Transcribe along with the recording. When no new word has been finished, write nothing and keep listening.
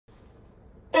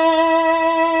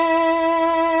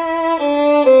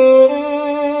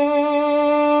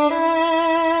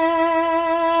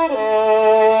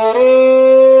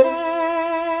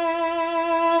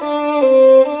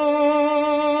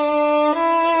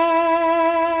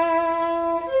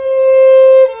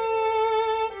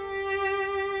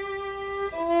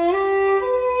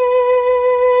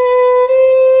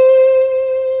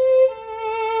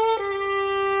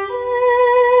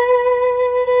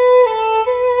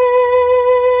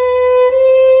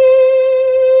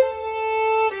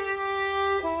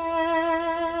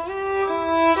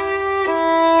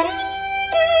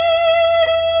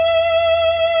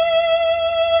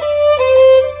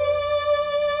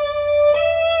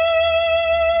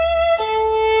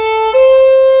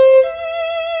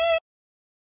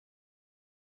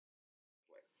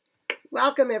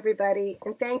Welcome, everybody,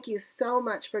 and thank you so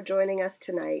much for joining us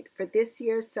tonight for this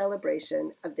year's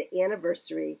celebration of the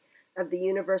anniversary of the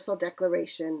Universal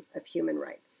Declaration of Human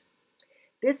Rights.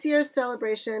 This year's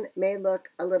celebration may look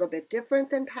a little bit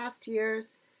different than past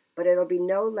years, but it'll be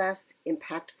no less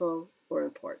impactful or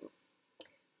important.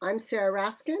 I'm Sarah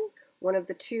Raskin, one of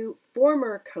the two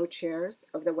former co-chairs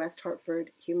of the West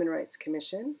Hartford Human Rights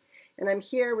Commission, and I'm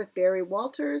here with Barry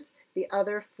Walters, the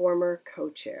other former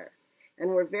co-chair.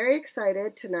 And we're very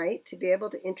excited tonight to be able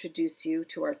to introduce you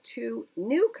to our two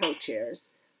new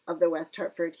co-chairs of the West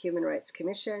Hartford Human Rights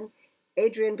Commission,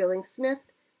 Adrienne Billings-Smith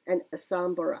and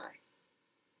Assam Borai.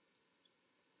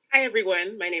 Hi,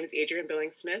 everyone. My name is Adrienne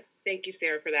Billings-Smith. Thank you,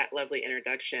 Sarah, for that lovely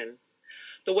introduction.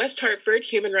 The West Hartford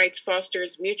Human Rights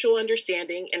fosters mutual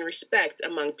understanding and respect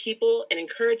among people and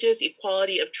encourages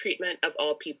equality of treatment of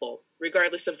all people,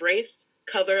 regardless of race,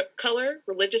 color,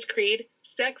 religious creed,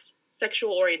 sex,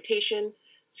 sexual orientation,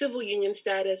 civil union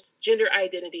status, gender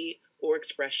identity, or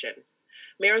expression,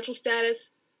 marital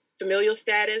status, familial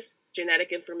status,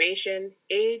 genetic information,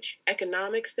 age,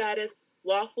 economic status,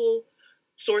 lawful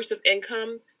source of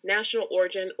income, national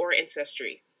origin or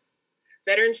ancestry,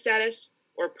 veteran status,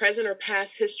 or present or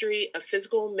past history of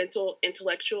physical, mental,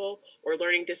 intellectual, or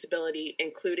learning disability,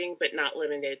 including but not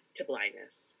limited to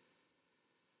blindness.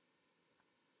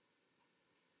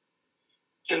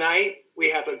 Tonight, we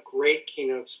have a great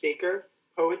keynote speaker,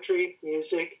 poetry,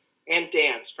 music, and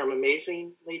dance from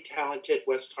amazingly talented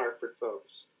West Hartford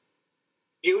folks.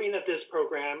 Viewing of this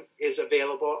program is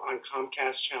available on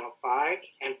Comcast Channel 5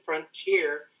 and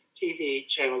Frontier TV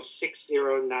Channel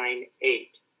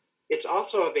 6098. It's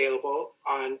also available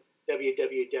on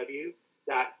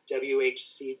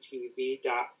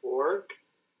www.whctv.org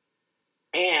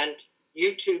and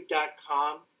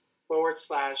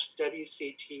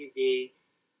youtube.com/WCTV5.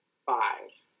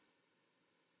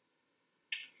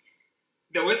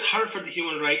 The West Hartford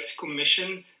Human Rights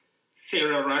Commission's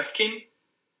Sarah Raskin,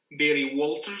 Barry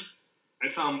Walters,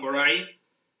 Assam Borai,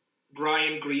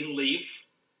 Brian Greenleaf,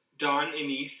 Don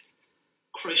Ennis,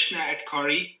 Krishna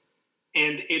Adkari,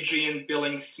 and Adrienne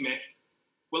Billings-Smith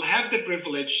will have the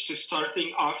privilege to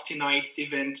starting off tonight's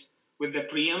event with the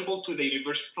preamble to the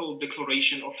Universal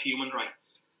Declaration of Human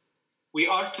Rights. We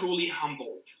are truly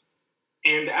humbled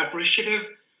and appreciative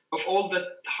of all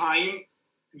the time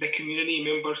the community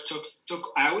members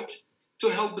took out to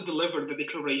help deliver the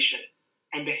declaration,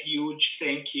 and a huge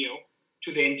thank you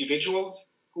to the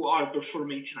individuals who are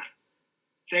performing tonight.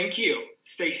 Thank you.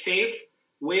 Stay safe,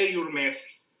 wear your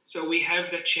masks, so we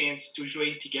have the chance to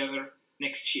join together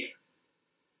next year.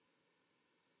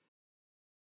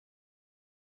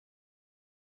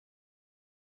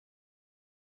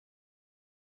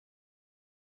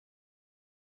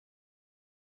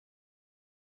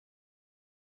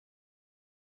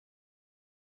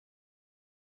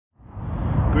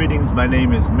 Greetings, my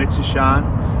name is Mitch Ashan,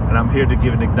 and I'm here to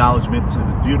give an acknowledgement to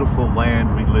the beautiful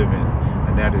land we live in,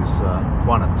 and that is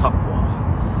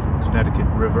Quanatuckwa, Connecticut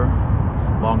River,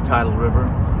 Long Tidal River,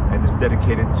 and is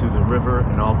dedicated to the river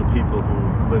and all the people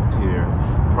who've lived here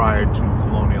prior to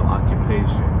colonial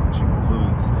occupation, which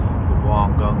includes the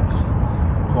Wangunk,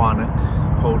 Quanuk,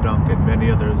 Podunk, and many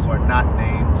others who are not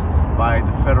named by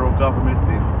the federal government,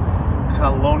 the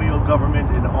colonial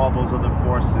government, and all those other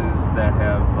forces that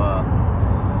have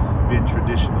been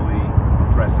traditionally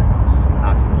oppressing us and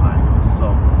occupying us.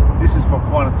 So this is for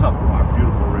Quanatuckwa, our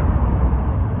beautiful river.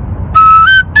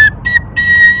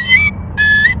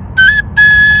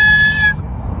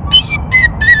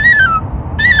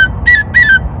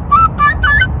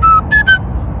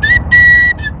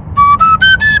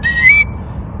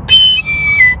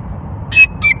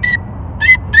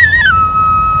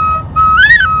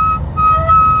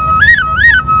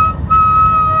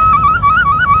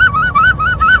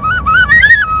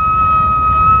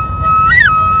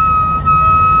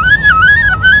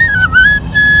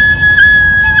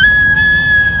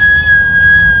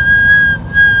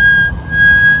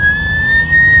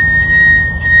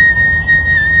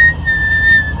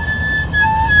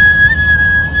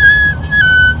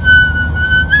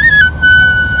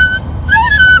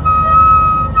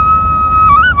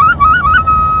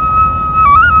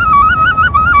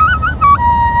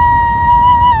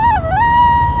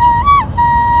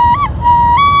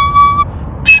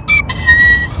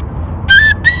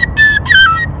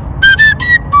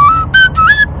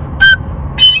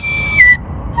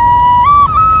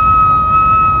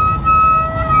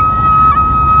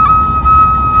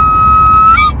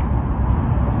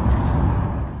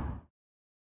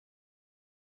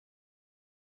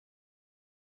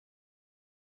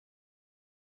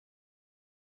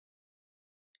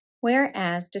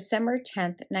 Whereas December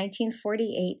 10th,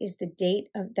 1948 is the date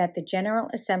that the General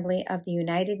Assembly of the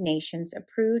United Nations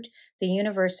approved the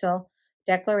Universal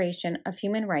Declaration of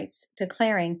Human Rights,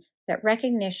 declaring that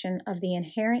recognition of the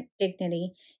inherent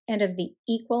dignity and of the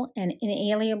equal and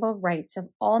inalienable rights of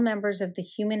all members of the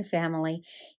human family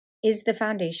is the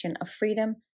foundation of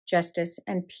freedom, justice,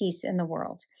 and peace in the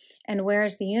world. And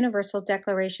whereas the Universal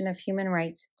Declaration of Human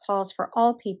Rights calls for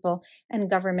all people and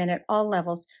government at all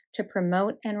levels to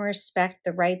promote and respect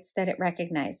the rights that it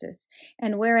recognizes,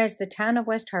 and whereas the town of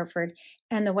West Hartford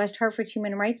and the West Hartford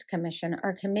Human Rights Commission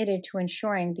are committed to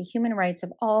ensuring the human rights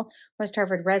of all West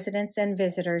Hartford residents and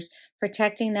visitors,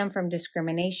 protecting them from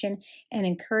discrimination, and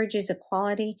encourages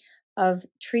equality of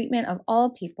treatment of all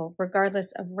people,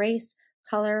 regardless of race,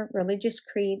 color, religious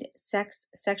creed, sex,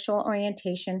 sexual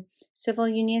orientation, civil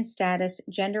union status,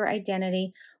 gender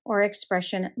identity or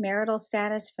expression, marital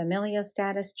status, familial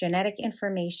status, genetic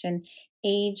information,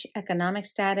 age, economic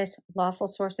status, lawful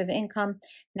source of income,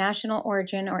 national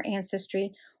origin or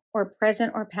ancestry, or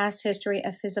present or past history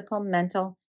of physical,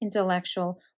 mental,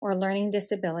 intellectual, or learning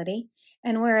disability.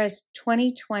 And whereas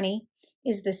 2020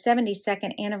 is the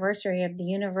 72nd anniversary of the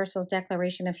Universal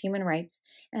Declaration of Human Rights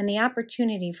and the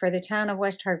opportunity for the town of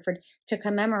West Hartford to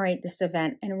commemorate this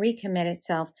event and recommit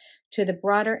itself to the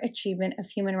broader achievement of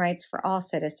human rights for all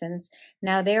citizens,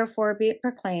 now therefore be it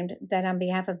proclaimed that on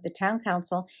behalf of the Town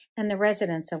Council and the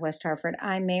residents of West Hartford,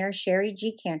 I, Mayor Sherry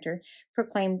G. Cantor,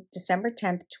 proclaim December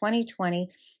 10th, 2020,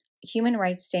 Human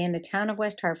Rights Day in the town of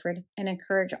West Hartford and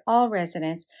encourage all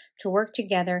residents to work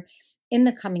together in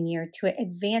the coming year to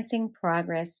advancing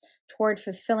progress toward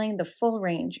fulfilling the full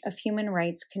range of human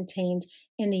rights contained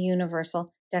in the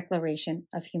Universal Declaration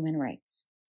of Human Rights.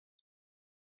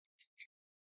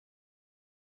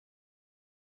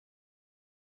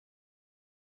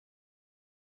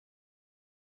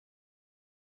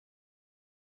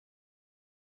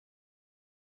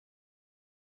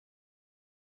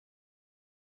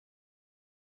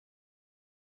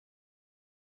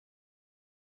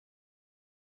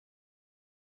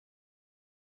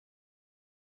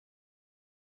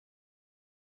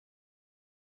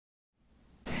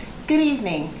 Good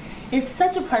evening. It's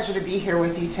such a pleasure to be here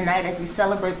with you tonight as we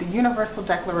celebrate the Universal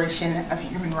Declaration of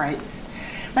Human Rights.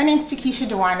 My name is Takesha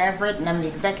DeWine Everett, and I'm the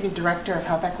Executive Director of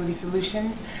Health Equity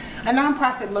Solutions, a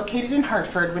nonprofit located in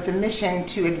Hartford with a mission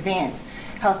to advance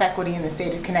health equity in the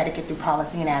state of Connecticut through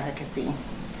policy and advocacy.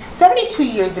 72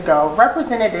 years ago,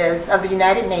 representatives of the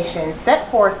United Nations set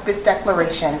forth this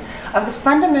declaration of the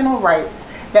fundamental rights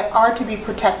that are to be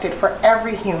protected for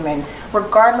every human,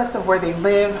 regardless of where they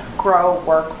live, grow,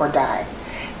 work, or die.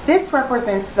 This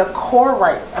represents the core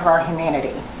rights of our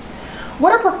humanity.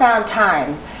 What a profound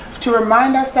time to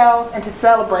remind ourselves and to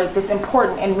celebrate this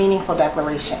important and meaningful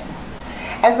declaration.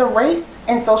 As a race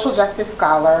and social justice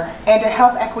scholar and a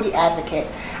health equity advocate,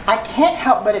 I can't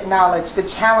help but acknowledge the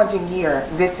challenging year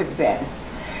this has been.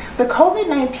 The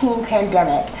COVID-19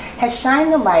 pandemic has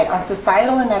shined the light on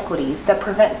societal inequities that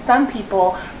prevent some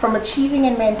people from achieving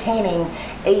and maintaining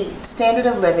a standard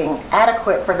of living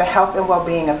adequate for the health and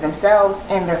well-being of themselves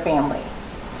and their family.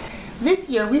 This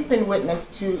year, we've been witness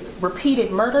to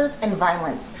repeated murders and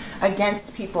violence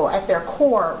against people at their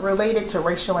core related to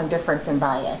racial indifference and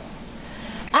bias.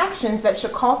 Actions that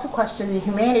should call to question the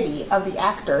humanity of the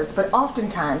actors, but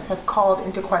oftentimes has called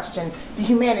into question the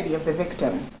humanity of the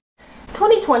victims.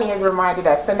 2020 has reminded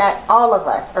us that not all of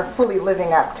us are fully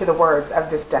living up to the words of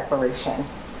this declaration.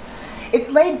 It's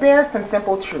laid bare some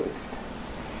simple truths.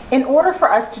 In order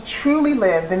for us to truly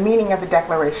live the meaning of the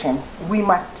declaration, we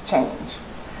must change.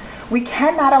 We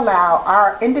cannot allow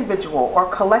our individual or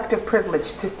collective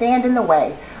privilege to stand in the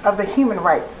way of the human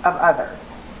rights of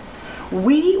others.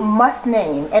 We must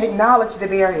name and acknowledge the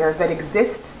barriers that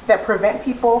exist that prevent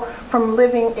people from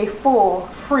living a full,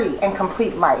 free, and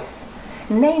complete life.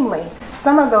 Namely,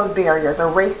 some of those barriers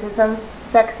are racism,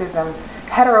 sexism,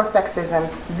 heterosexism,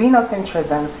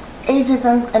 xenocentrism,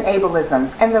 ageism, and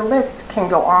ableism, and the list can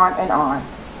go on and on.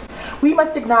 We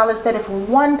must acknowledge that if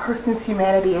one person's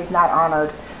humanity is not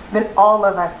honored, then all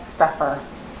of us suffer.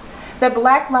 That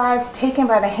Black lives taken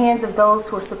by the hands of those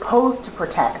who are supposed to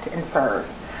protect and serve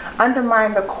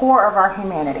undermine the core of our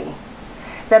humanity.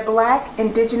 That Black,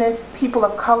 Indigenous, people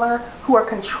of color who are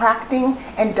contracting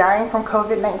and dying from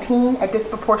COVID-19 at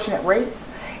disproportionate rates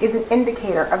is an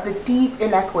indicator of the deep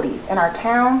inequities in our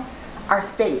town, our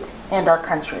state, and our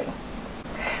country.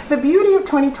 The beauty of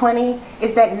 2020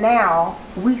 is that now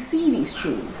we see these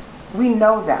truths. We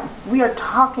know them. We are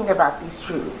talking about these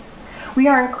truths. We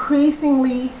are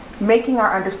increasingly making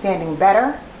our understanding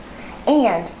better,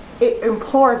 and it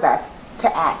implores us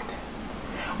to act.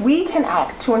 We can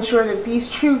act to ensure that these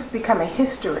truths become a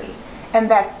history, and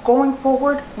that going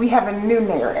forward, we have a new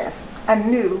narrative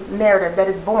that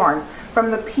is born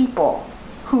from the people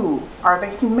who are the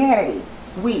humanity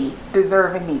we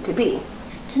deserve and need to be.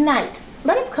 Tonight,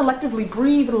 let us collectively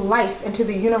breathe life into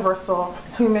the Universal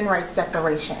Human Rights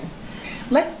Declaration.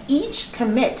 Let's each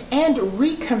commit and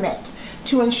recommit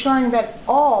to ensuring that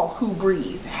all who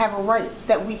breathe have rights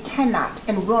that we cannot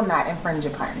and will not infringe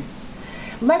upon.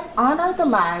 Let's honor the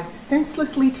lives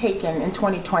senselessly taken in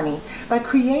 2020 by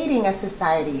creating a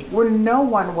society where no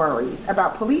one worries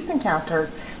about police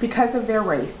encounters because of their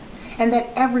race, and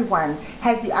that everyone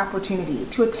has the opportunity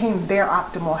to attain their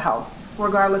optimal health,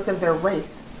 regardless of their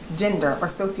race, gender, or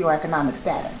socioeconomic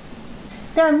status.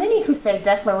 There are many who say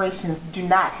declarations do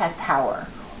not have power,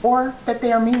 or that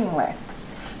they are meaningless.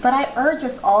 But I urge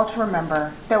us all to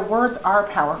remember that words are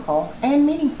powerful and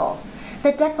meaningful,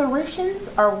 that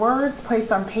declarations are words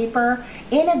placed on paper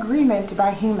in agreement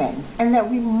by humans, and that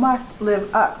we must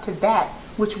live up to that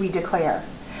which we declare.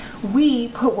 We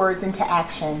put words into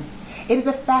action. It is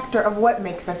a factor of what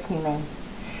makes us human.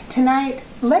 Tonight,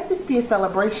 let this be a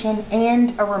celebration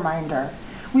and a reminder.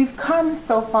 We've come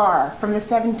so far from the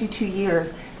 72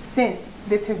 years since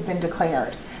this has been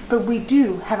declared, but we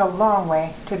do have a long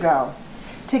way to go.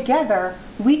 Together,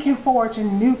 we can forge a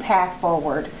new path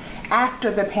forward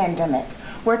after the pandemic,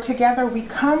 where together we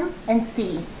come and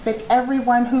see that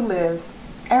everyone who lives,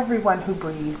 everyone who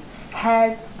breathes,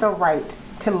 has the right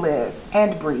to live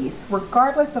and breathe,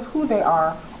 regardless of who they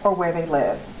are or where they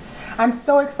live. I'm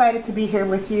so excited to be here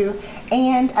with you,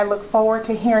 and I look forward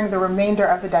to hearing the remainder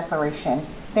of the declaration.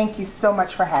 Thank you so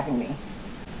much for having me.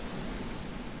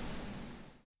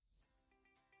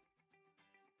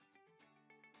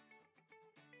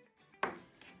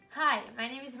 Hi, my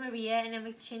name is Maria and I'm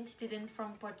an exchange student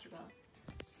from Portugal.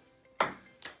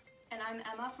 And I'm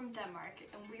Emma from Denmark,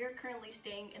 and we are currently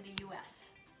staying in the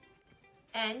US.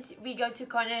 And we go to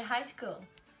Cornell High School.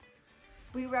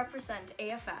 We represent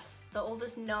AFS, the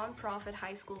oldest non-profit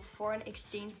high school foreign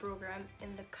exchange program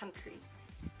in the country.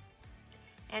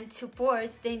 And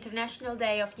supports the International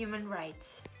Day of Human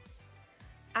Rights.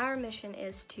 Our mission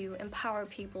is to empower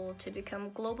people to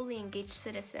become globally engaged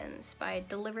citizens by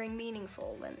delivering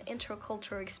meaningful and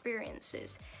intercultural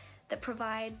experiences that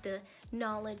provide the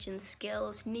knowledge and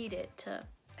skills needed to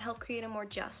help create a more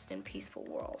just and peaceful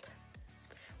world.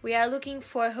 We are looking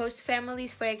for host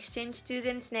families for exchange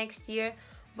students next year,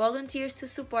 volunteers to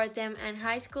support them, and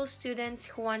high school students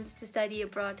who want to study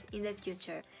abroad in the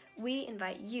future. We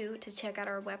invite you to check out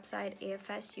our website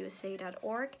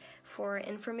afsusa.org for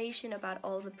information about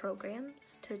all the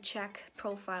programs, to check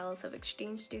profiles of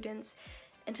exchange students,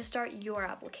 and to start your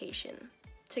application.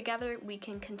 Together, we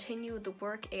can continue the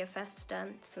work AFS has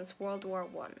done since World War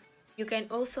I. You can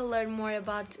also learn more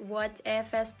about what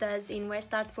AFS does in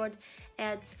West Hartford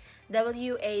at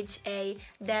wha-afs.org.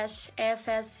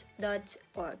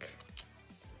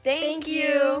 Thank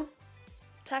you!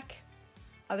 Tack.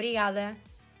 Obrigada.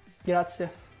 Grazie.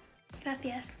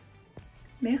 Gracias.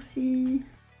 Merci.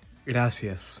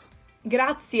 Gracias.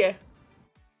 Grazie.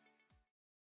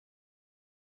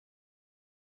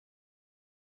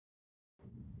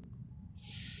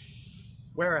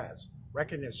 Whereas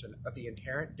recognition of the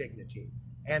inherent dignity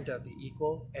and of the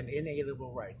equal and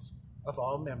inalienable rights of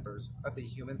all members of the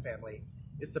human family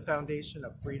is the foundation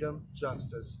of freedom,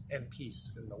 justice, and peace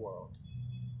in the world.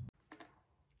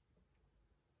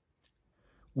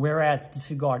 Whereas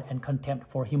disregard and contempt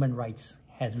for human rights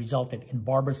has resulted in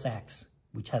barbarous acts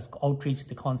which has outraged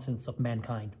the conscience of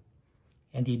mankind,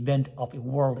 and the advent of a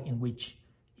world in which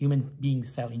human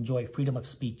beings shall enjoy freedom of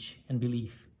speech and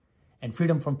belief, and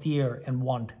freedom from fear and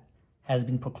want has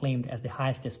been proclaimed as the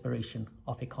highest aspiration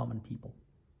of a common people.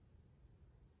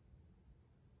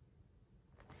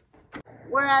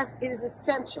 Whereas it is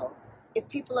essential, if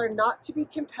people are not to be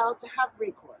compelled to have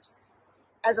recourse,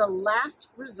 as a last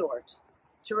resort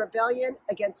to rebellion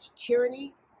against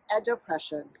tyranny and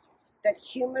oppression, that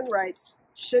human rights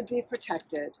should be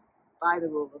protected by the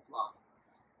rule of law.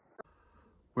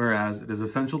 Whereas it is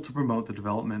essential to promote the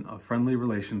development of friendly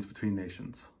relations between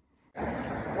nations.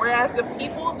 Whereas the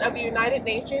peoples of the United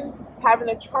Nations have in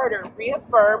the Charter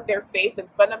reaffirmed their faith in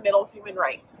fundamental human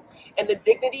rights and the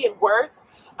dignity and worth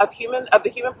of the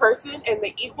human person and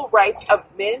the equal rights of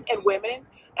men and women,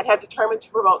 and have determined to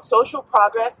promote social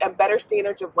progress and better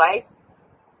standards of life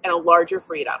and a larger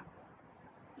freedom.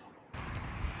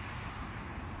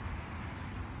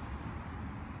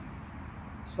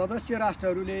 सदस्य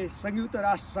राष्ट्रहरूले संयुक्त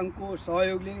राष्ट्र सङ्घको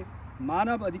सहयोगले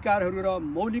मानव अधिकारहरू र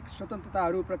मौलिक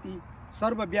स्वतन्त्रताहरूप्रति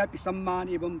सर्वव्यापी सम्मान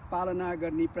एवं पालना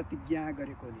गर्ने प्रतिज्ञा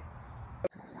गरेकोले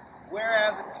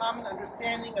whereas a common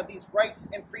understanding of these rights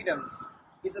and freedoms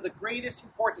is of the greatest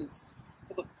importance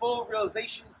for the full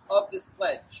realization of this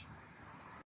pledge.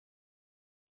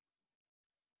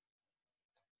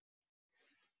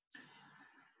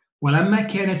 ولما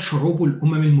كانت شعوب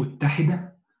الأمم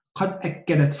المتحدة قد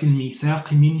أكدت في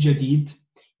الميثاق من جديد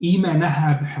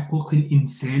إيمانها بحقوق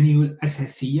الإنسان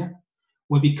الأساسية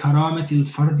وبكرامة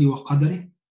الفرد وقدره،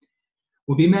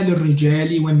 وبما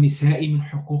للرجال والنساء من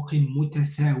حقوق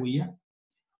متساوية،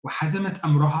 وحزمت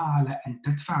أمرها على أن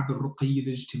تدفع بالرقي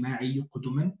الاجتماعي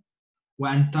قدما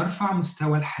وأن ترفع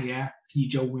مستوى الحياة في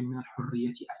جو من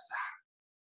الحرية أفسح.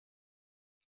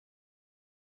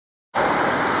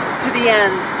 To the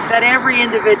end that every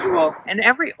individual and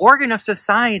every organ of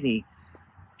society,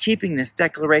 keeping this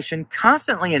declaration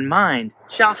constantly in mind,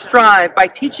 shall strive by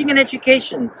teaching and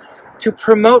education to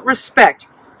promote respect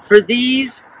for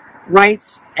these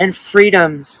rights and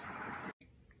freedoms.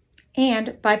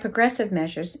 And by progressive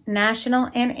measures, national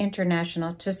and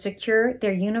international, to secure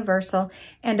their universal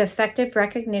and effective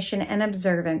recognition and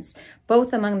observance,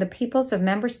 both among the peoples of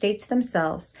member states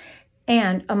themselves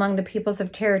and among the peoples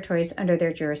of territories under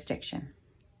their jurisdiction.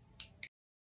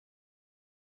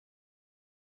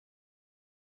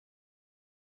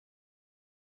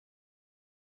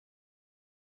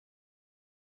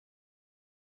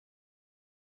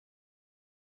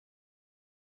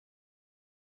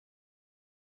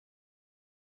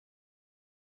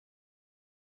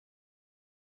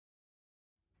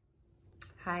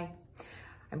 Hi,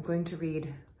 I'm going to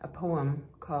read a poem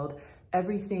called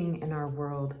Everything in Our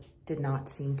World Did Not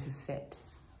Seem to Fit.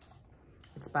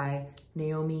 It's by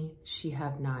Naomi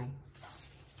Shihab Nye.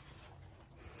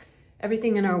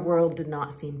 Everything in our world did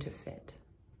not seem to fit.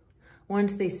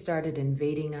 Once they started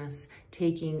invading us,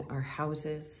 taking our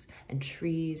houses and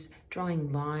trees,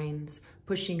 drawing lines,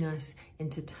 pushing us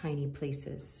into tiny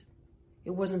places.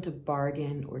 It wasn't a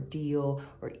bargain or deal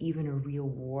or even a real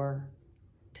war.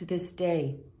 To this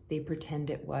day, they pretend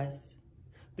it was,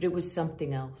 but it was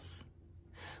something else.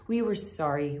 We were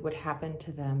sorry what happened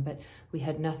to them, but we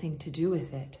had nothing to do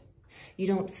with it. You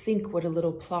don't think what a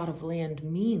little plot of land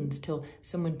means till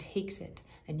someone takes it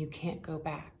and you can't go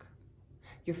back.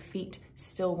 Your feet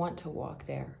still want to walk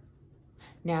there.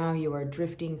 Now you are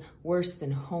drifting worse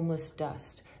than homeless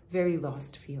dust, very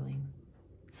lost feeling.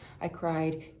 I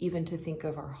cried even to think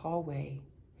of our hallway.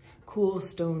 Cool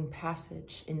stone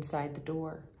passage inside the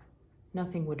door.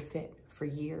 Nothing would fit for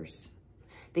years.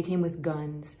 They came with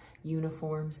guns,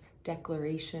 uniforms,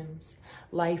 declarations.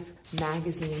 Life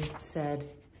magazine said,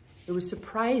 it was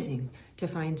surprising to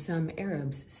find some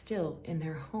Arabs still in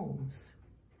their homes.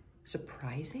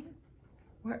 Surprising?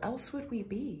 Where else would we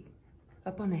be?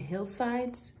 Up on the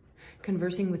hillsides,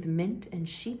 conversing with mint and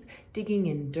sheep, digging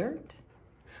in dirt?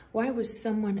 Why was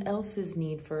someone else's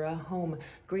need for a home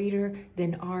greater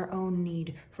than our own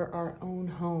need for our own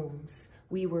homes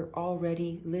we were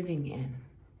already living in?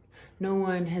 No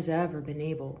one has ever been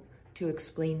able to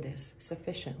explain this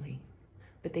sufficiently,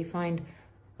 but they find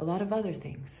a lot of other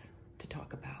things to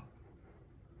talk about.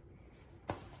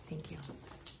 Thank you.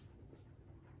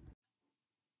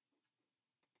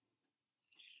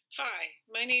 Hi,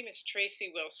 my name is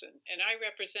Tracy Wilson, and I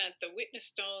represent the Witness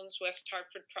Stones West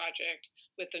Hartford Project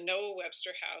with the Noah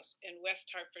Webster House and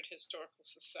West Hartford Historical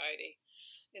Society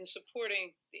in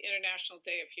supporting the International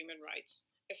Day of Human Rights,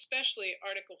 especially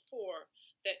Article 4,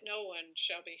 that no one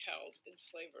shall be held in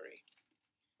slavery.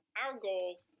 Our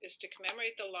goal is to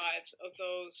commemorate the lives of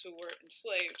those who were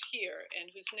enslaved here and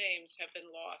whose names have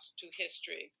been lost to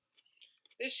history.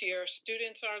 This year,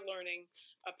 students are learning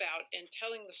about and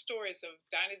telling the stories of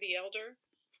Dinah the Elder,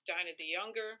 Dinah the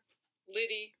Younger,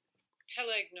 Liddy,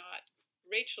 Peleg Knott,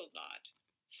 Rachel Knott,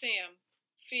 Sam,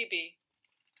 Phoebe,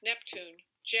 Neptune,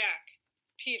 Jack,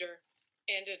 Peter,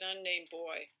 and an unnamed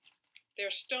boy. Their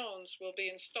stones will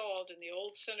be installed in the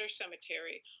Old Center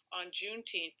Cemetery on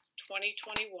Juneteenth,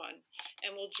 2021,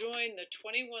 and will join the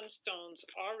 21 stones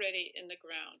already in the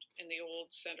ground in the Old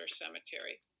Center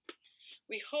Cemetery.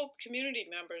 We hope community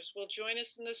members will join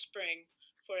us in the spring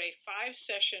for a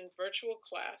 5-session virtual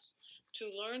class to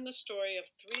learn the story of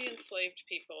 3 enslaved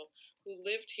people who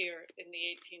lived here in the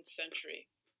 18th century.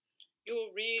 You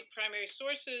will read primary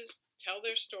sources, tell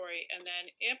their story, and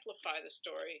then amplify the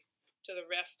story to the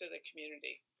rest of the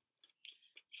community.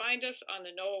 Find us on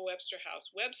the Noah Webster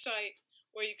House website,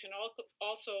 or you can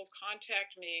also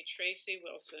contact me, Tracy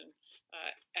Wilson,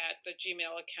 at the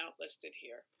Gmail account listed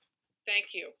here.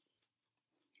 Thank you.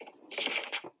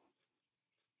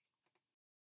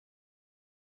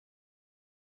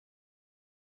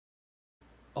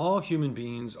 All human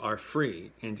beings are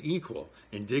free and equal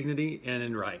in dignity and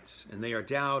in rights, and they are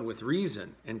endowed with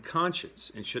reason and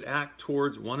conscience and should act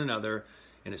towards one another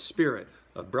in a spirit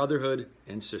of brotherhood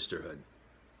and sisterhood.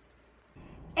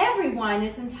 Everyone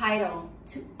is entitled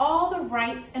to all the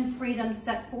rights and freedoms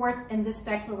set forth in this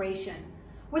declaration,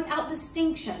 without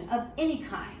distinction of any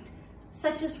kind,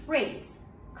 such as race,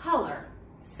 color,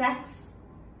 sex,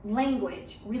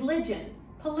 language, religion,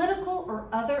 political or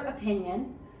other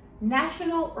opinion,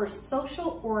 national or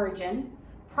social origin,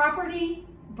 property,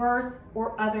 birth,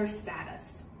 or other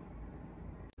status.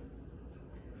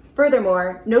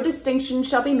 Furthermore, no distinction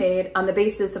shall be made on the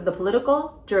basis of the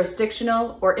political,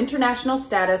 jurisdictional, or international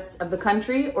status of the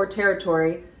country or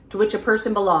territory to which a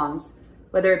person belongs,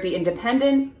 whether it be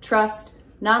independent, trust,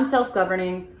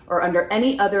 non-self-governing, or under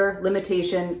any other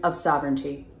limitation of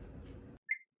sovereignty.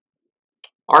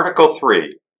 Article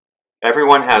 3.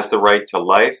 Everyone has the right to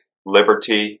life,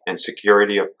 liberty, and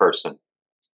security of person.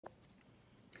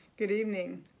 Good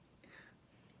evening.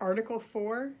 Article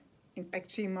 4, in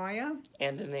Ekchimaya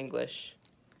and in English.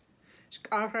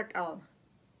 Shkarak al.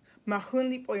 Mahun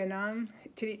lipoyanam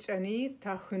tirichani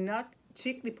tahunat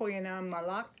chik lipoyanam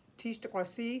malak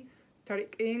tishtakwasi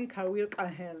tarikin kawil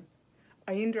kahel.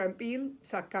 Ayindrampil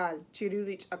sakal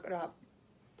chirulich akrab.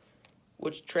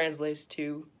 Which translates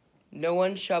to, no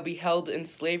one shall be held in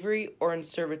slavery or in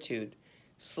servitude.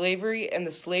 Slavery and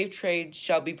the slave trade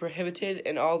shall be prohibited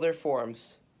in all their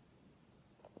forms.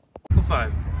 Article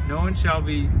 5. No one shall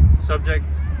be subject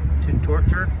to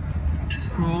torture,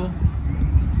 cruel,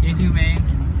 inhumane,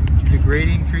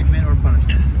 degrading treatment, or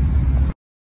punishment.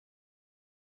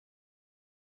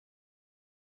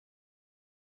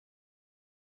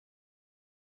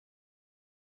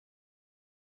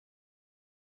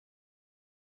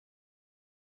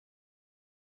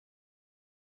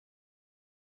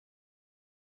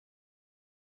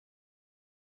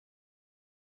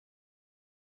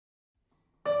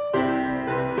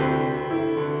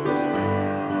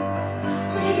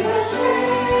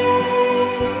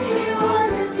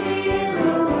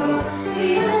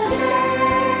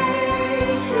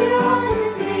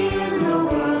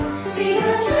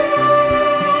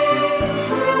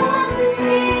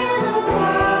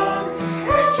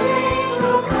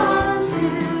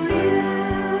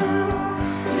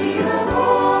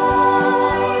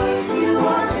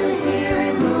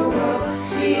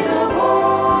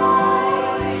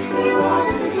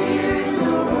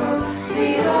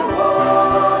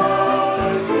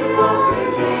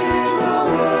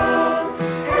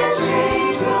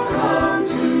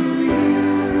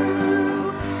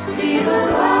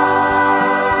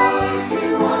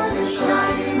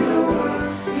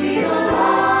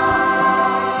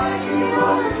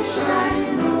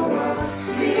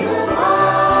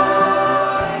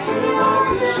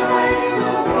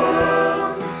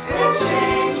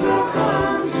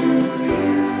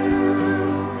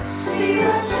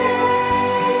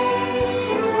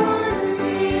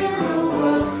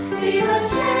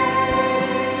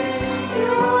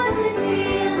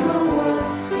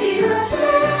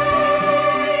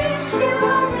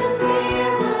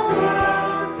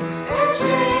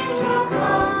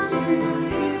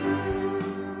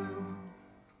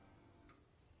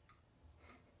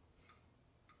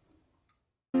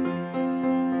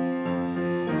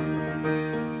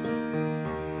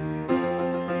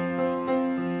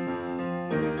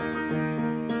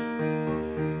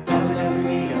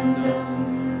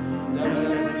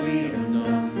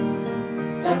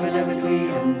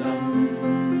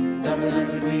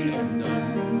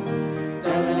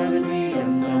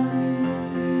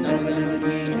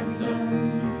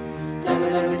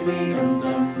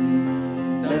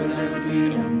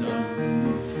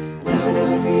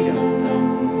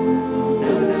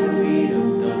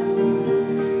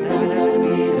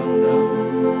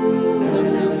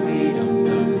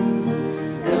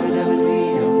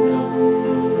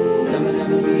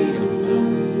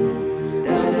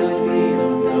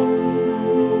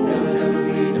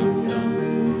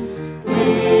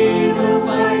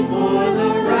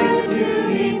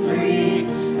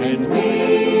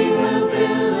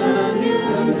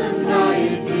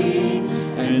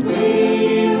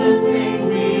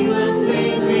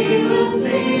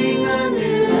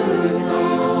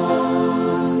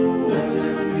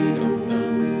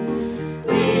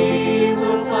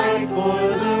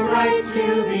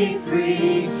 To be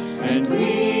free, and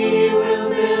we will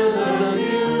build a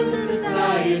new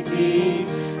society,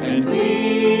 and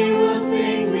we will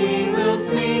sing, we will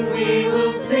sing, we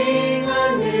will sing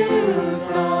a new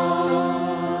song.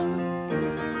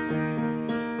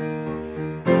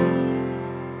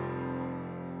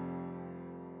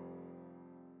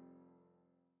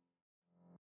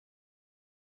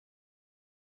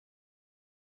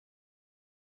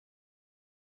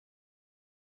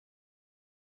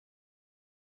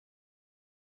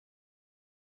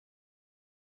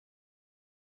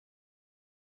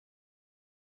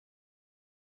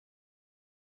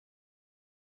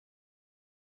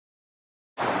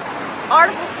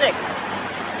 Article 6.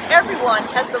 Everyone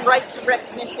has the right to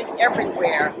recognition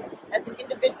everywhere as an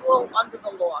individual under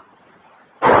the law.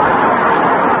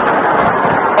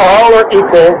 All are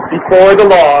equal before the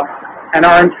law and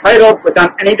are entitled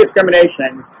without any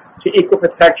discrimination to equal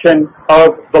protection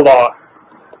of the law.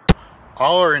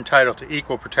 All are entitled to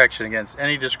equal protection against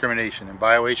any discrimination in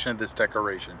violation of this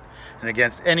declaration and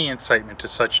against any incitement to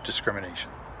such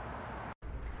discrimination.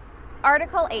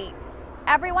 Article 8.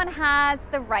 Everyone has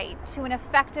the right to an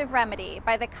effective remedy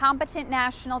by the competent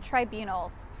national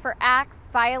tribunals for acts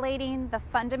violating the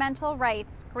fundamental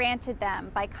rights granted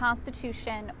them by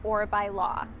Constitution or by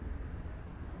law.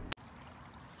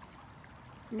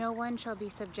 No one shall be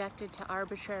subjected to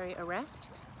arbitrary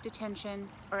arrest, detention,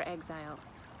 or exile.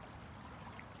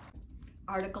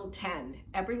 Article 10.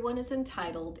 Everyone is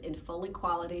entitled in full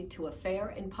equality to a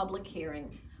fair and public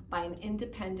hearing by an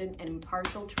independent and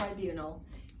impartial tribunal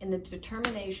in the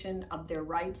determination of their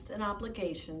rights and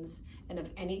obligations and of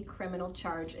any criminal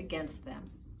charge against them.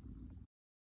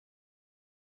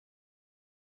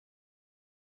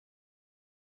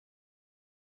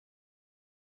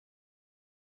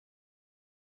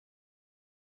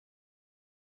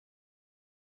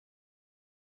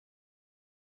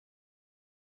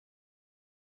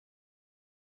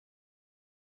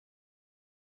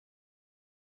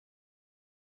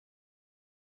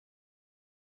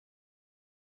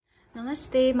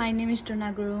 Namaste, my name is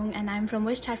Donna Gurung and I'm from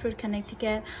West Hartford,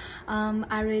 Connecticut.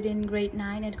 I read in grade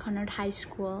 9 at Conard High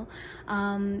School.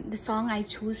 The song I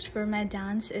chose for my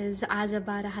dance is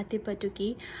Azabara Hati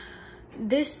Patuki.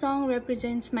 This song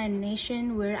represents my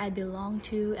nation where I belong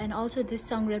to, and also this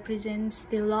song represents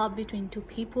the love between two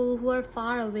people who are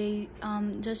far away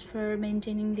just for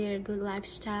maintaining their good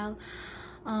lifestyle.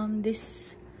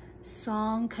 This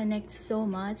song connects so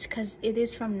much because it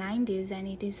is from 90s and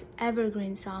it is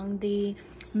evergreen song. The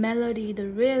melody, the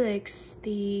lyrics,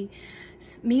 the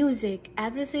music,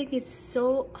 everything is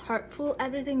so heartful,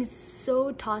 everything is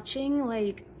so touching.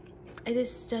 Like, it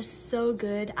is just so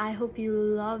good. I hope you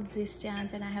love this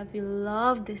dance and I hope you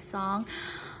love this song.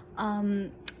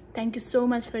 Thank you so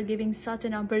much for giving such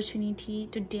an opportunity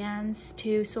to dance,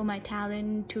 to show my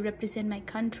talent, to represent my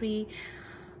country.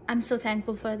 I'm so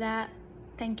thankful for that.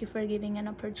 Thank you for giving an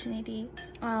opportunity.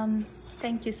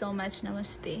 Thank you so much.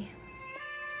 Namaste.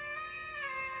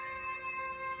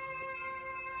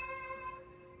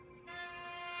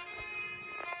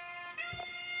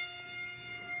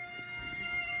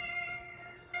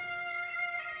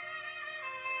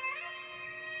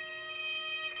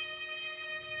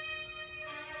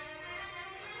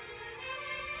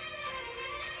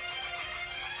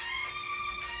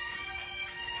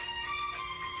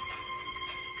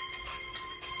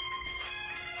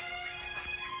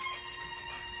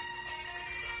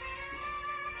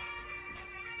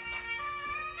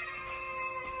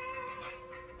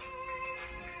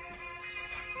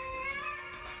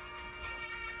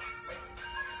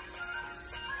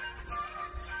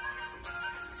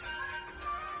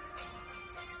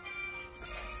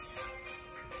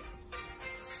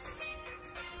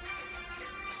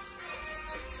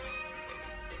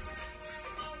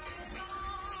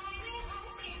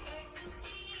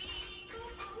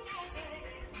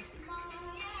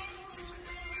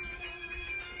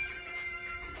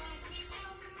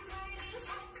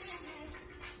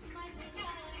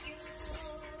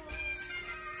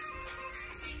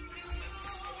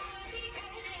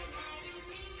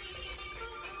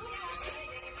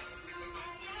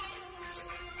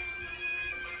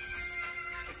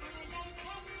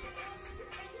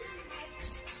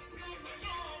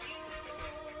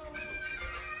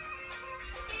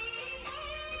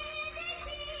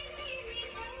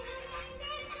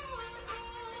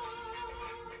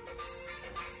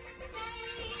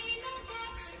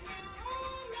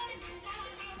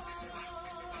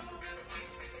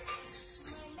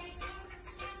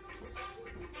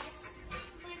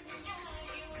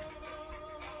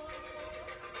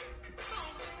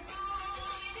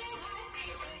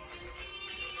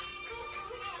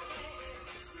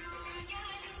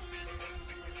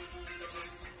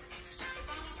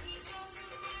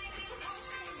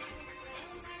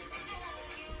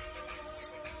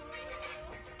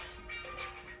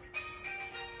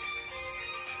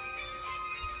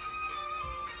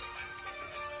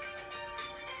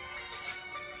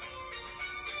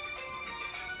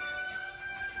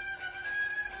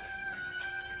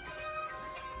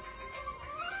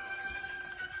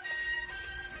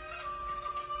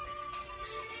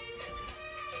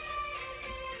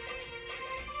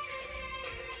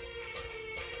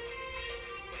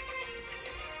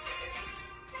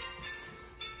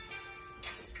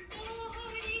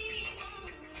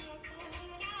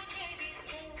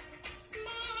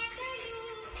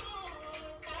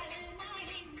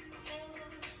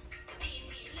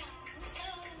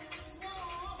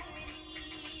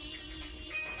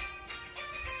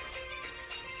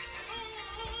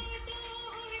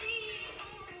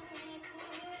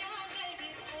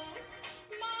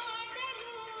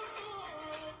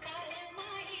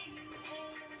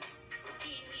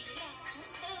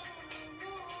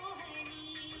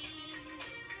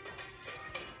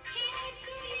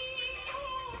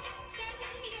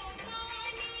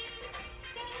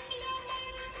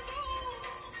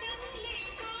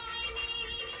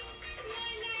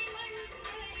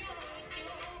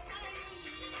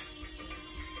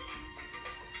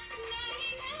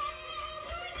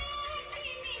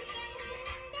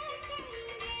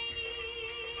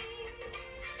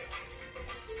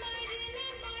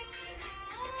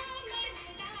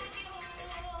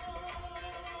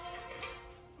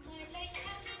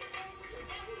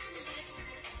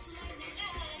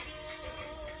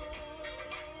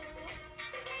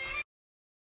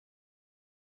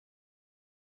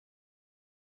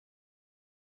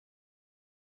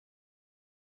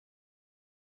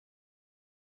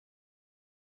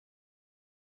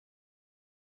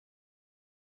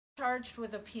 charged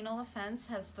with a penal offense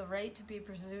has the right to be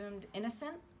presumed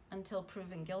innocent until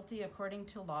proven guilty according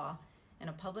to law in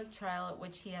a public trial at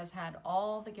which he has had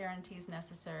all the guarantees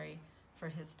necessary for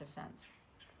his defense.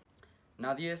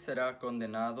 Nadie será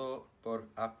condenado por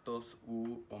actos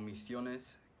u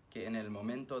omisiones que en el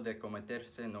momento de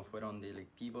cometerse no fueron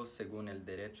delictivos según el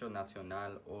derecho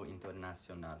nacional o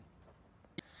internacional.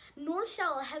 Nor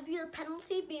shall a heavier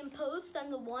penalty be imposed than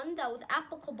the one that was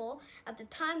applicable at the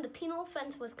time the penal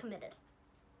offense was committed.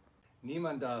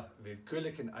 Niemand darf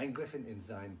willkürlichen Eingriffen in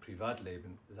sein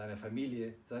Privatleben, seine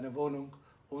Familie, seine Wohnung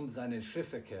und seinen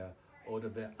Schriftverkehr oder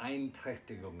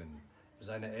Beeinträchtigungen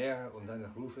seiner Ehre und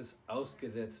seines Rufes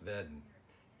ausgesetzt werden.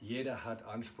 Jeder hat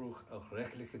Anspruch auf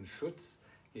rechtlichen Schutz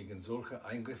gegen solche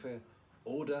Eingriffe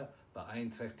oder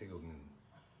Beeinträchtigungen.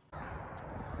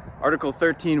 Article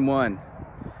 13.1.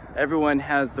 Everyone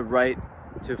has the right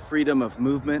to freedom of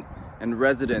movement and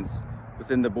residence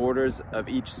within the borders of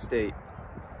each state.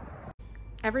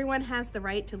 Everyone has the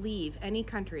right to leave any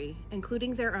country,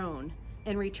 including their own,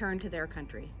 and return to their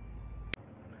country.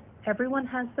 Everyone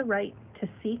has the right to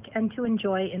seek and to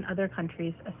enjoy in other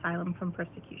countries asylum from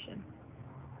persecution.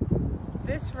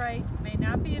 This right may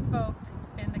not be invoked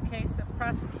in the case of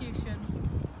prosecutions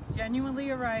genuinely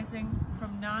arising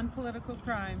from non-political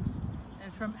crimes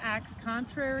and from acts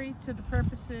contrary to the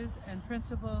purposes and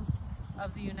principles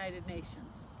of the United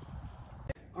Nations.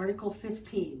 Article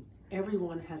 15.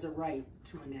 Everyone has a right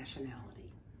to a nationality.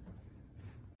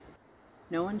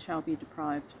 No one shall be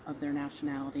deprived of their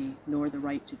nationality, nor the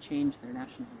right to change their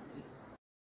nationality.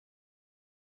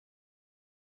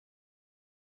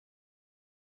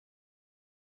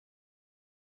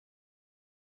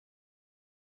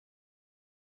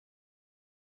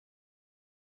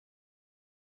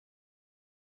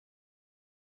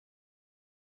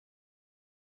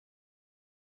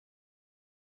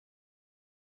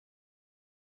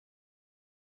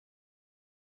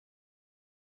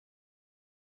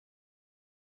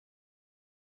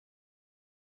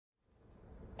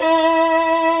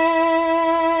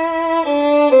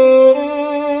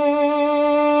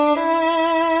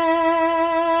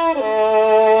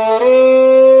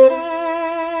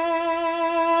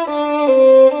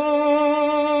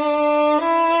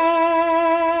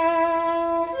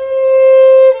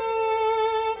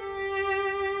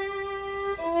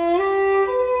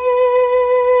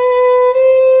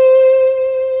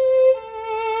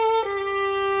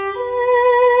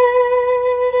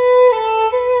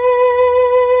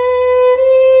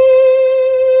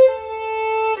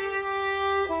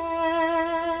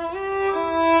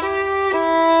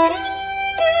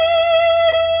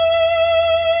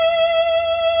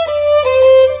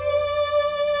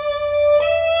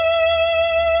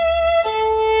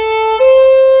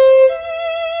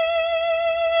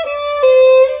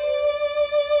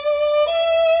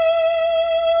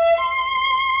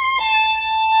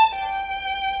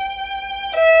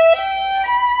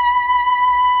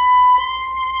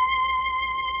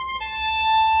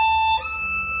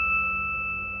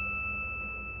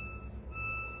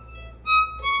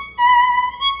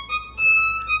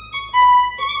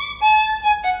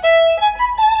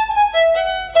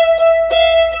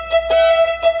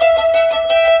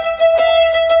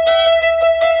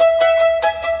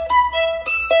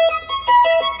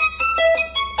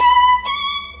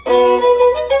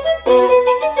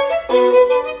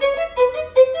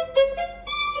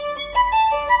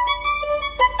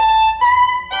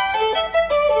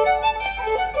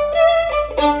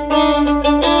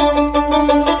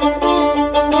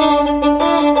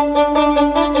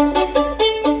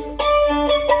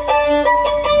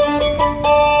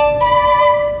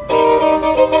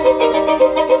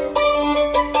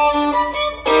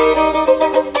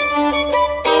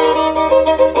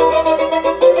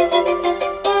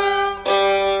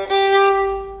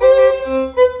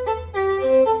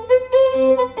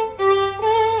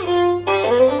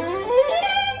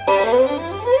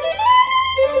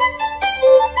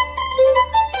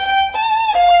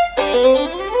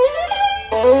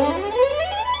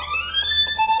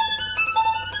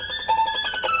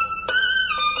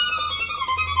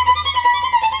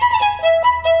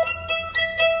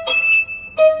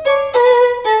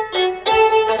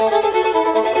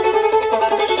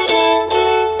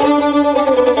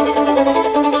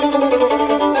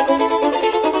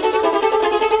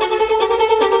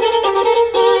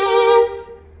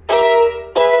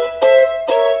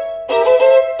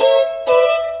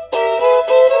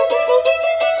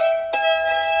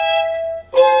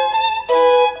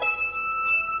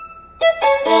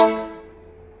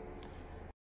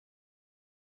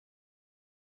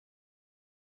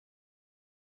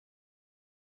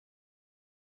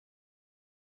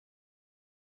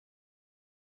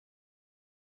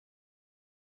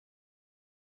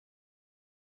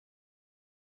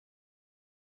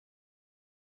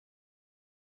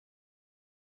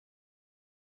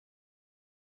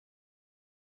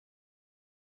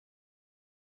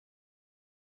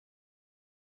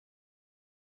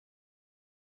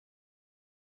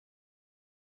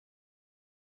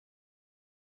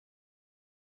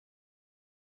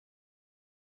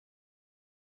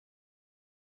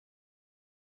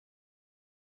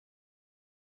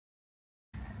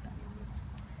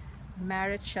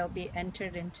 Marriage shall be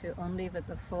entered into only with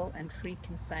the full and free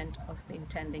consent of the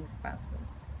intending spouses.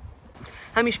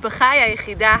 המשפחה היא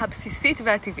היחידה הבסיסית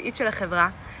והטבעית של החברה,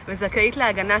 וזכאית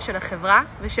להגנה של החברה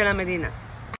ושל המדינה.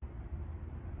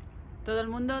 Todo el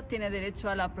mundo tiene derecho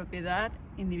a la propiedad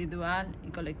individual y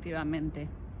colectivamente.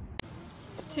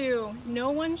 2.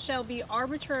 No one shall be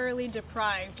arbitrarily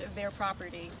deprived of their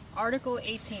property. Article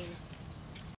 18.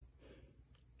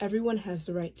 Everyone has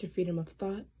the right to freedom of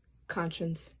thought,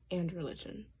 conscience, and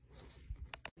religion.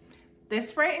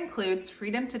 This right includes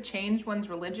freedom to change one's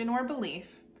religion or belief,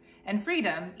 and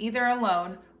freedom either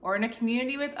alone or in a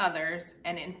community with others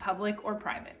and in public or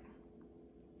private.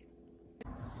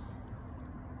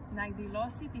 Να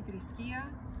εκδηλώσει τη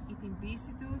θρησκεία ή την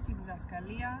πίστη του στη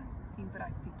διδασκαλία, την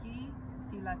πρακτική,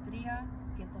 τη λατρεία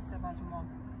και το σεβασμό.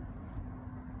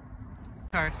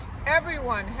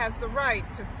 Everyone has the right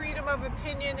to freedom of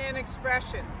opinion and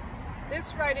expression.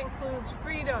 This right includes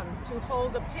freedom to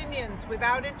hold opinions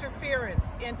without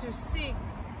interference and to seek,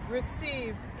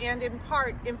 receive, and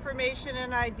impart information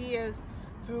and ideas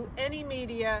through any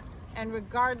media and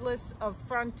regardless of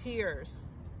frontiers.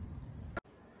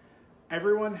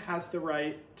 Everyone has the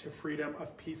right to freedom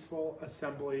of peaceful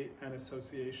assembly and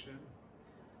association.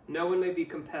 No one may be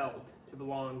compelled to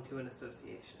belong to an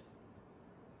association.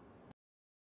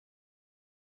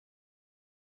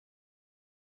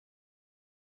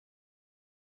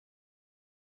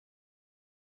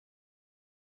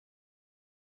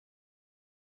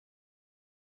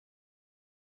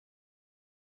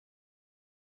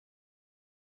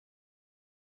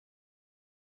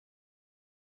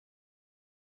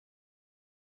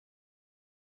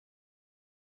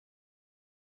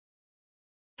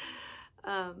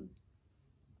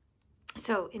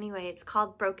 So anyway, it's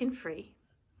called Broken Free.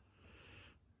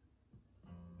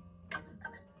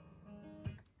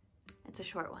 It's a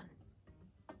short one.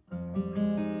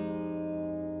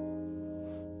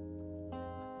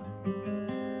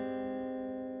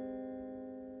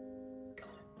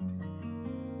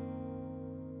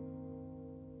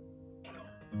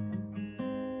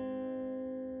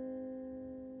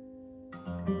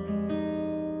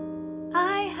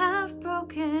 I have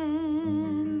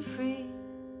broken free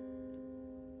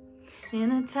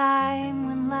in a time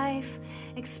when life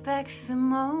expects the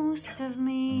most of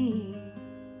me,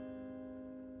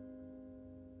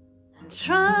 and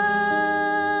trying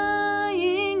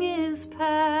is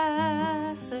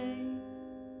passing.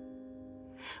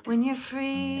 When you're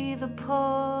free, the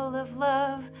pull of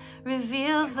love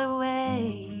reveals the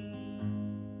way,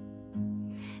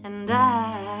 and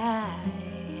I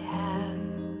have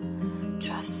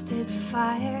trusted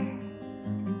fire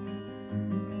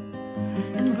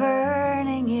and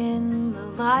burning in the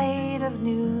light of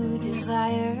new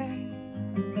desire,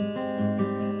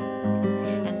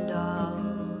 and all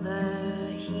the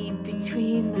heat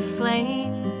between the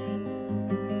flames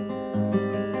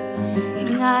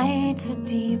ignites a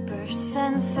deeper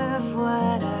sense of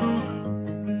what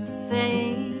I'm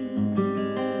saying.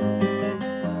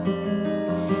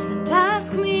 And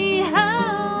ask me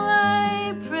how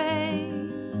I pray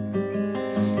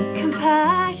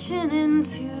compassion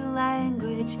into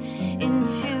language,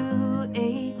 into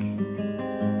ache,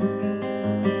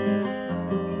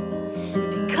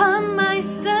 become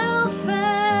myself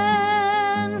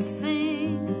and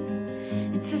sing.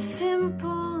 It's a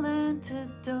simple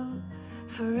antidote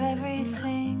for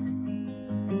everything.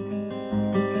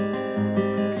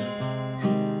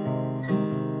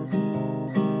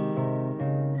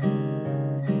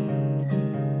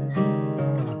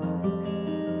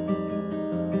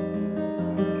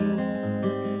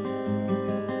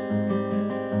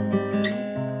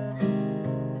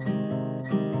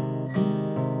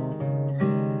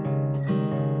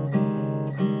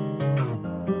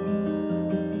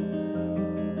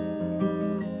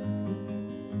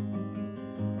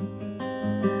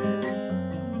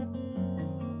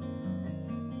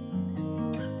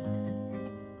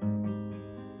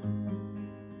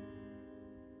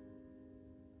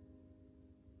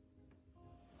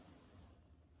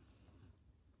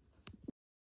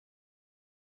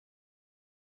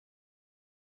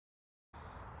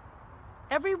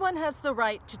 Everyone has the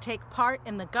right to take part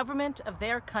in the government of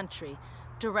their country,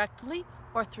 directly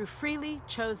or through freely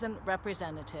chosen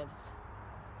representatives.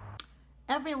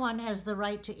 Everyone has the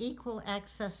right to equal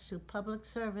access to public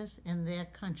service in their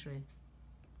country.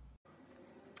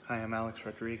 Hi, I'm Alex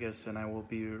Rodriguez, and I will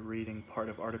be reading part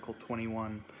of Article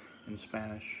 21 in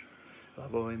Spanish. La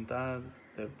voluntad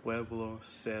del pueblo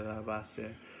será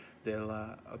base de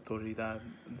la autoridad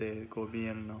del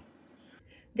gobierno.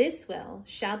 This will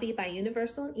shall be by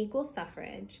universal and equal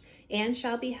suffrage, and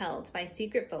shall be held by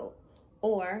secret vote,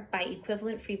 or by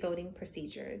equivalent free voting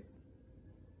procedures.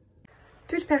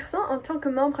 Toute personne en tant que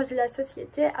membre de la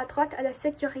société a droit à la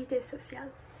sécurité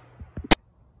sociale.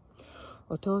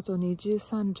 弟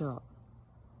23条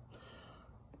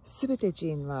すべて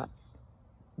人は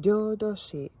領土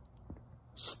し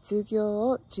失業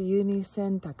を自由に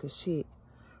選択し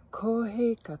公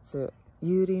平かつ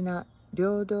有利な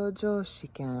領土上司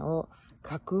権を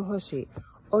確保し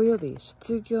および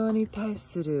失業に対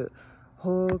する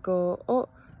保護を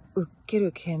受け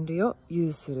る権利を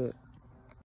有する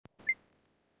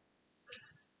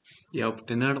y a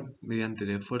obtener mediante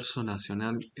el esfuerzo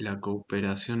nacional y la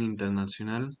cooperación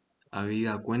internacional,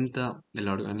 habida cuenta de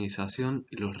la organización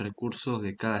y los recursos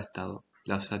de cada Estado,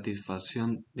 la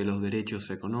satisfacción de los derechos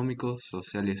económicos,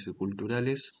 sociales y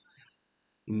culturales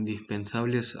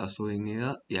indispensables a su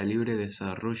dignidad y al libre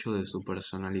desarrollo de su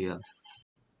personalidad.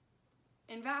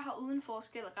 Enhver har uden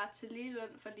forskel ret til lige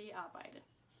løn for lige arbejde.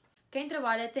 Quem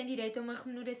trabalha tem direito a uma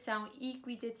remuneração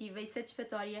equitativa e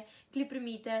satisfatória que lhe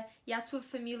permita e à sua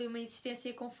família uma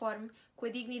existência conforme com a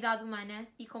dignidade humana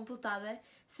e completada,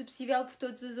 se possível por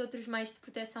todos os outros meios de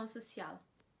proteção social.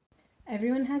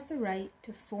 Everyone has the right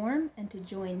to form and to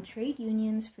join trade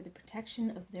unions for the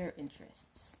protection of their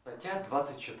interests. Стаття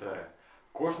 24.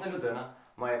 Кожна людина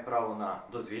має право на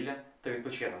дозвілля та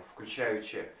відпочинок,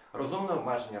 включаючи розумне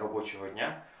обмеження робочого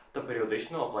дня та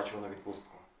періодичну оплачувану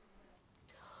відпустку.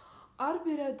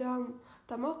 Әрбір адам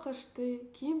тамақ ашты,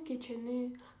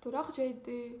 киім-кешені, тұрақ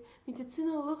жайды,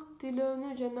 медициналық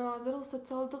тейлөөнү жана азырлык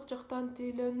социалдык жактан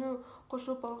тейлөөнү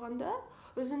кошуп алганда,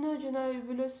 өзүнө жана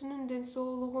үй-бүлөсүнүн ден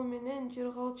соолугу менен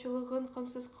жыргалчылыгын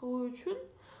камсыз кылуу үчүн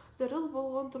зарыл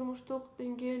болгон турмуштук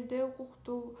деңгээлде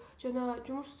укуктуу жана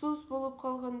жумушсуз болуп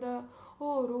калганда,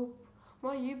 ооруп,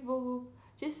 майып болуп,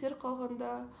 жесир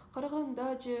калганда,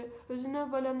 карыганда же өзүнө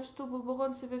байланыштуу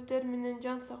болбогон себептер менен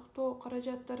жан сактоо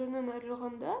каражаттарынын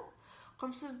айрылганда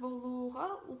камсыз болууга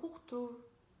укуктуу.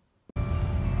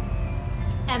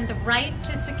 And the right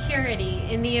to security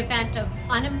in the event of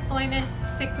unemployment,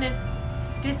 sickness,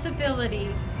 disability,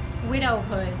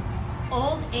 widowhood,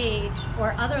 old age,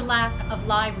 or other lack of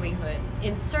livelihood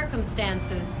in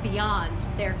circumstances beyond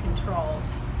their control.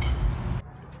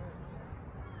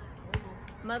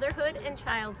 Motherhood and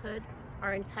childhood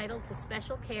are entitled to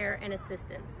special care and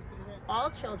assistance. All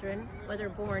children, whether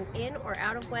born in or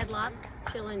out of wedlock,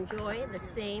 shall enjoy the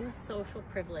same social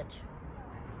privilege.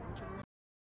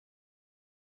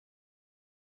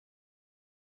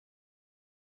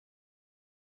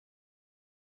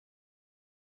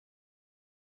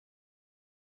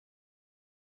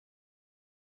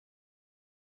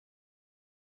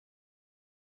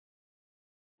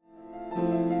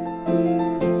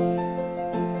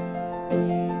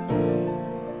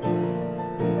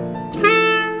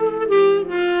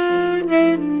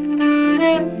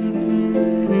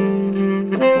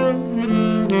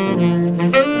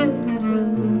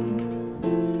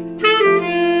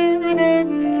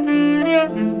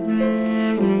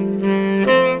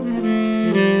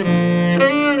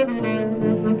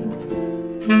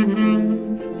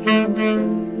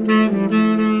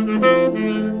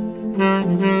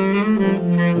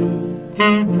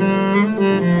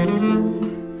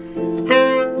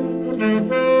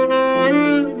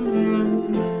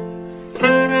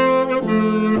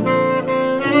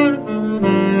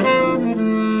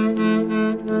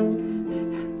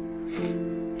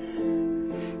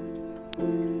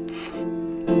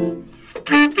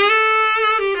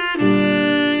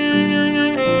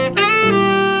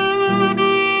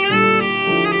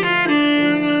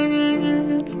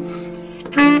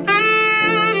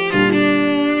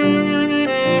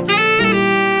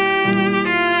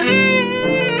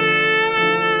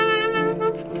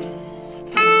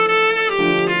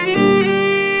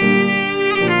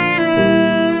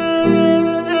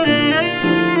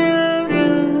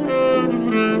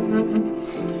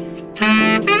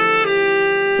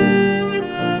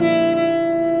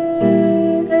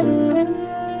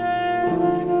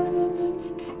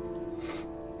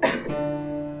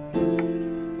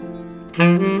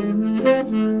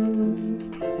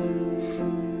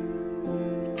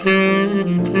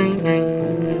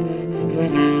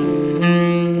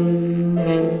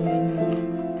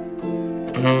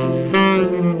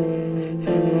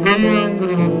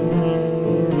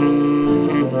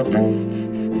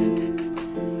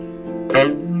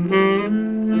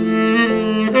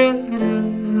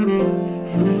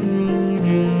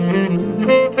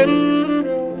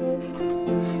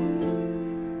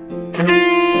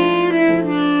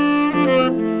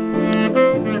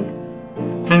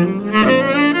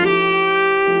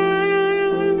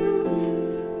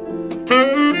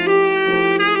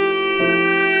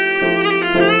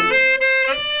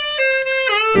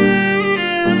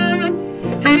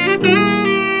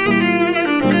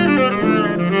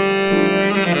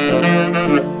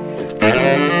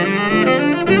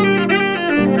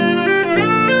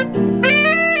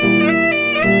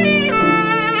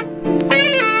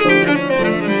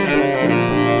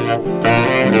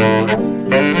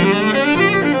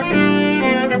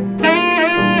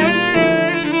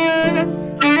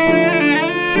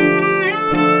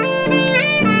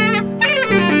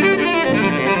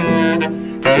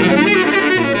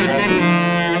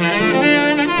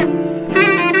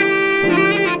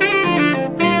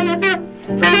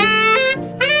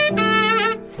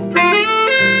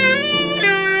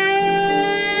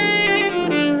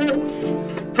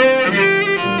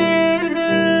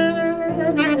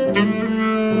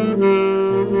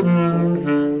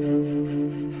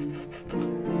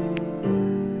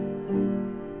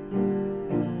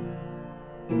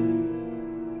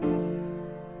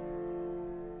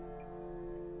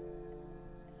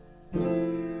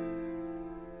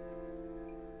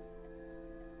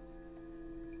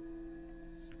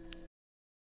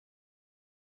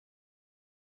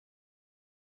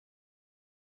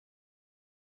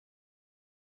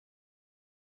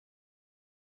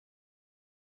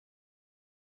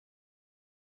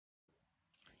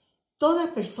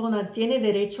 Toda persona tiene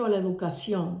derecho a la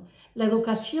educación. La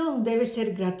educación debe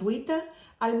ser gratuita,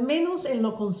 al menos en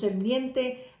lo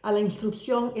concerniente a la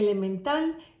instrucción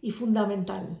elemental y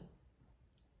fundamental.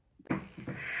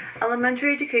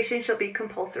 Elementary education shall be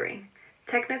compulsory.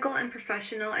 Technical and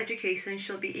professional education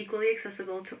shall be equally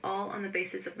accessible to all on the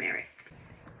basis of merit.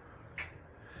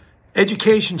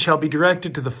 Education shall be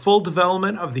directed to the full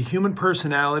development of the human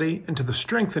personality and to the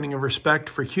strengthening of respect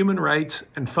for human rights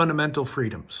and fundamental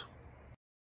freedoms.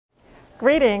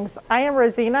 Greetings, I am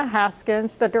Rosina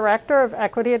Haskins, the Director of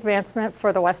Equity Advancement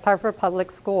for the West Hartford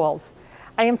Public Schools.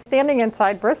 I am standing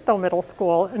inside Bristol Middle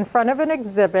School in front of an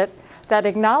exhibit that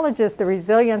acknowledges the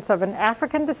resilience of an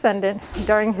African descendant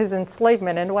during his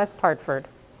enslavement in West Hartford.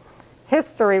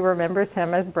 History remembers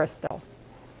him as Bristol.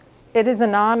 It is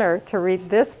an honor to read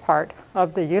this part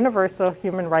of the Universal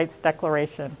Human Rights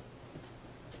Declaration.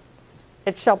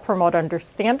 It shall promote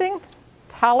understanding,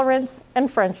 tolerance,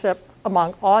 and friendship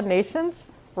among all nations,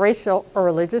 racial, or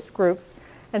religious groups,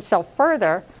 and shall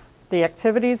further the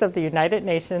activities of the United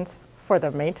Nations for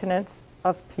the maintenance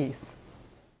of peace.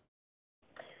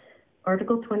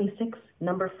 Article 26,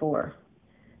 Number 4.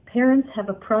 Parents have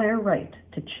a prior right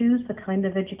to choose the kind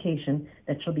of education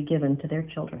that shall be given to their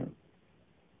children.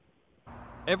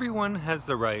 Everyone has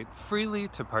the right freely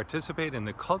to participate in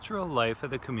the cultural life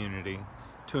of the community,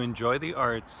 to enjoy the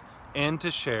arts, and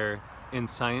to share in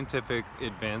scientific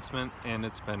advancement and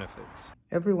its benefits.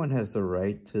 Everyone has the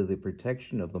right to the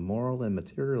protection of the moral and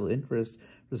material interest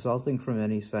resulting from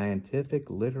any scientific,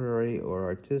 literary, or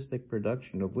artistic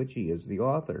production of which he is the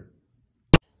author.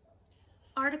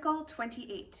 Article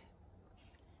 28.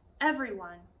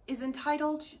 Everyone is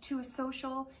entitled to a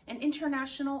social and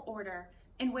international order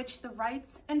in which the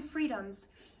rights and freedoms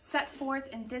set forth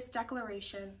in this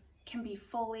declaration can be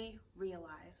fully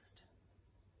realized.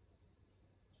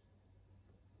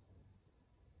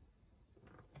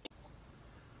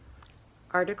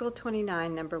 Article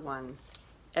 29, Number 1.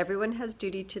 Everyone has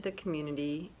duty to the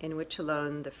community in which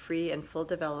alone the free and full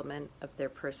development of their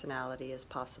personality is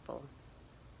possible.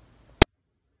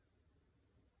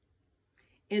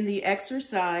 In the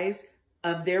exercise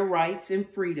of their rights and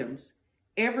freedoms,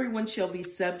 everyone shall be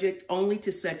subject only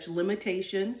to such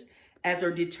limitations as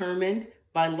are determined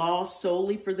by law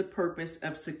solely for the purpose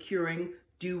of securing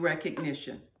due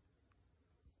recognition.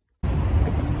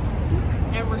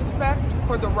 And respect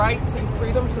for the rights and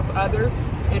freedoms of others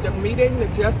and of meeting the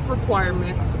just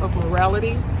requirements of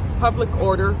morality, public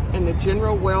order, and the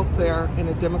general welfare in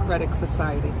a democratic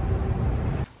society.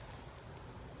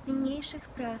 Z niniejszych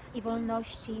praw i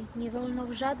wolności nie wolno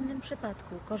w żadnym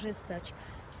przypadku korzystać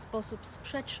w sposób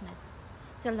sprzeczny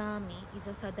z celami i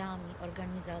zasadami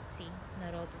Organizacji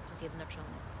Narodów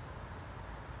Zjednoczonych.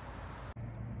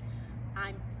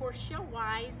 I'm Portia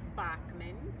Wise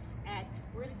Bachman at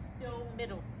Bristol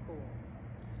Middle School.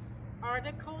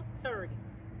 Article 30.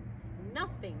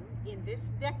 Nothing in this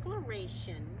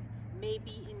declaration may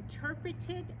be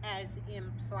interpreted as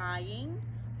implying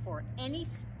for any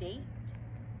state,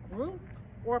 group,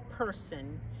 or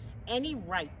person any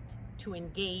right to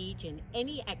engage in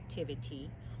any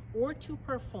activity or to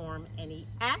perform any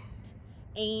act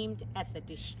aimed at the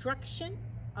destruction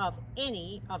of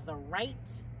any of the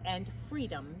rights and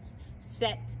freedoms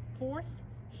set forth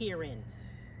herein.